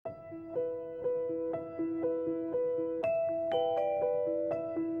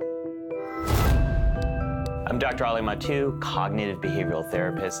Dr. Ali Mattu, cognitive behavioral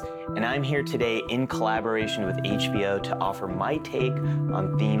therapist, and I'm here today in collaboration with HBO to offer my take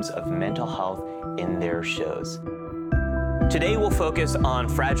on themes of mental health in their shows. Today we'll focus on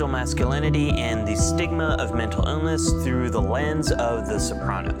fragile masculinity and the stigma of mental illness through the lens of The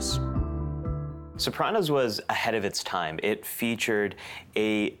Sopranos. Sopranos was ahead of its time. It featured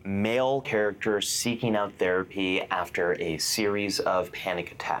a male character seeking out therapy after a series of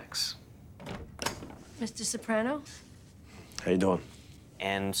panic attacks. Mr. Soprano? How you doing?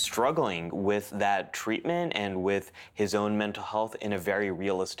 And struggling with that treatment and with his own mental health in a very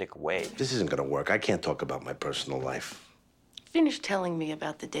realistic way. This isn't gonna work. I can't talk about my personal life. Finish telling me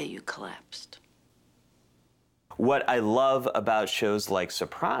about the day you collapsed. What I love about shows like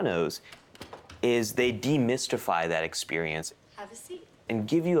Sopranos is they demystify that experience. Have a seat. And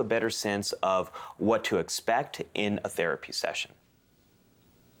give you a better sense of what to expect in a therapy session.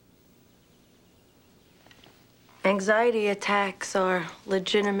 Anxiety attacks are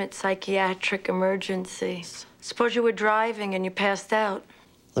legitimate psychiatric emergencies. Suppose you were driving and you passed out.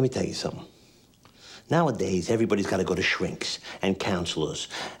 Let me tell you something. Nowadays, everybody's got to go to shrinks and counselors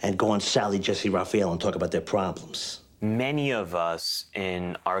and go on Sally Jesse Raphael and talk about their problems. Many of us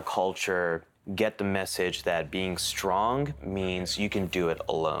in our culture get the message that being strong means you can do it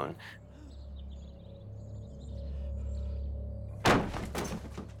alone.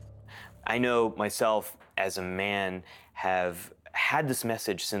 I know myself as a man have had this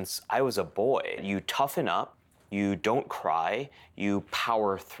message since I was a boy. You toughen up, you don't cry, you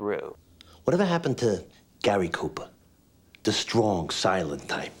power through. Whatever happened to Gary Cooper? The strong, silent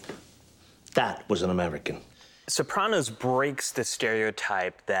type. That was an American. Sopranos breaks the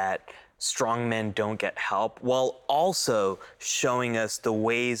stereotype that strong men don't get help, while also showing us the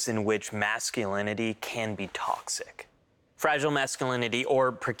ways in which masculinity can be toxic. Fragile masculinity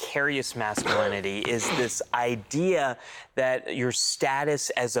or precarious masculinity is this idea that your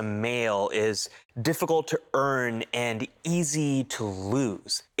status as a male is difficult to earn and easy to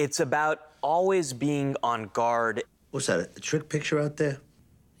lose. It's about always being on guard. What's that, a trick picture out there?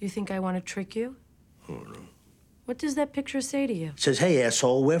 You think I want to trick you? Oh, no. What does that picture say to you? It says, hey,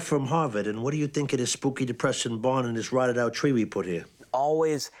 asshole, we're from Harvard, and what do you think of this spooky, depressing barn and this rotted-out tree we put here?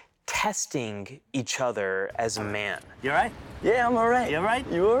 Always testing each other as a man. You all right? Yeah, I'm all right. You all right?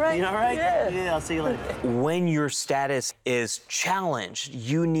 You all right? You all right? Yeah, I'll see you later. When your status is challenged,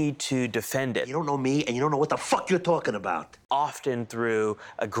 you need to defend it. You don't know me, and you don't know what the fuck you're talking about. Often through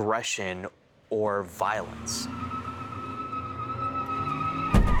aggression or violence.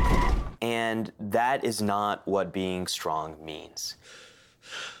 And that is not what being strong means.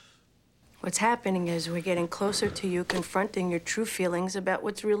 What's happening is we're getting closer to you confronting your true feelings about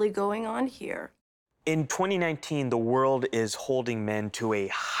what's really going on here. In 2019, the world is holding men to a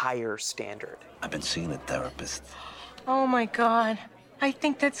higher standard. I've been seeing a therapist. Oh, my God. I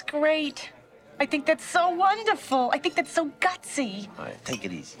think that's great. I think that's so wonderful. I think that's so gutsy. All right, take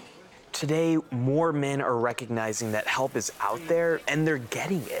it easy. Today, more men are recognizing that help is out there, and they're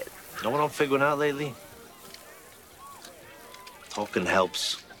getting it. You know what I'm figuring out lately? Talking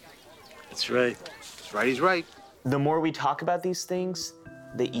helps. That's right. That's right, he's right. The more we talk about these things,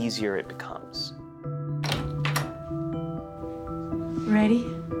 the easier it becomes. Ready?